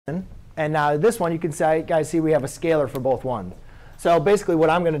And now this one, you can say, guys, see we have a scalar for both ones. So basically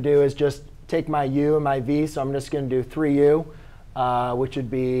what I'm going to do is just take my u and my v. So I'm just going to do 3u, which would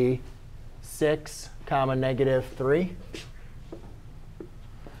be 6 comma negative 3,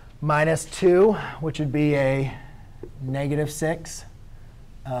 minus 2, which would be a negative 6,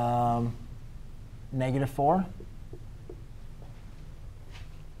 negative 4.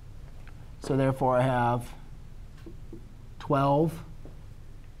 So therefore, I have 12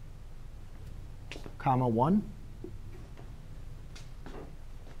 comma 1.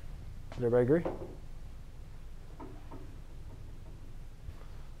 Does everybody agree?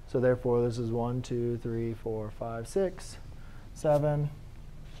 So therefore, this is 1, 2, 3, 4, 5, 6, 7,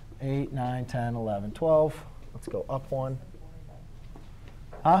 8, 9, 10, 11, 12. Let's go up 1.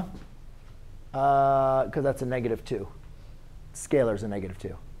 Huh? Because that's a negative 2. Scalar is a negative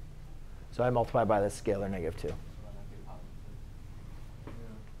 2. So I multiply by this scalar negative 2.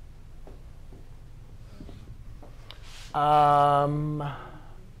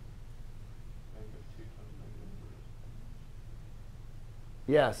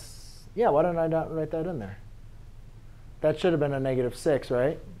 Yes. Yeah, why don't I not write that in there? That should have been a negative 6,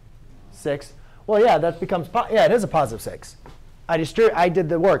 right? 6. Well, yeah, that becomes, yeah, it is a positive 6. I did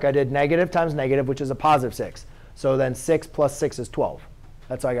the work. I did negative times negative, which is a positive 6. So then 6 plus 6 is 12.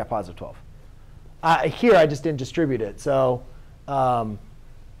 That's how I got positive 12. Here, I just didn't distribute it. So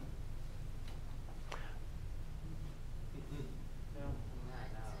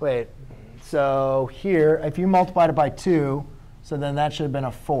wait. So here, if you multiplied it by 2, so then that should have been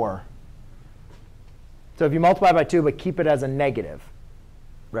a 4. So if you multiply by 2 but keep it as a negative,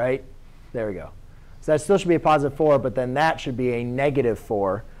 right? There we go. So that still should be a positive 4, but then that should be a negative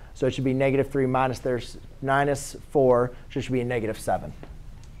 4. So it should be negative 3 minus there's minus 4, so it should be a negative 7.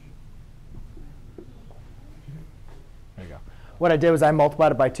 There you go. What I did was I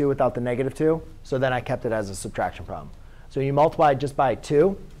multiplied it by 2 without the negative 2, so then I kept it as a subtraction problem. So you multiply it just by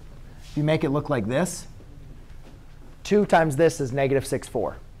 2. If you make it look like this, 2 times this is negative 6,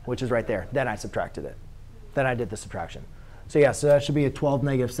 4, which is right there. Then I subtracted it. Then I did the subtraction. So yeah, so that should be a 12,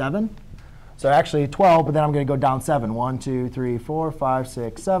 negative 7. So actually 12, but then I'm going to go down 7. 1, 2, 3, 4, 5,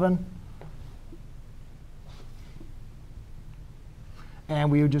 6, 7.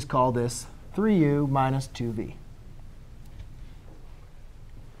 And we would just call this 3u minus 2v.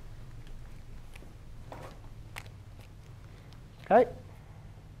 OK?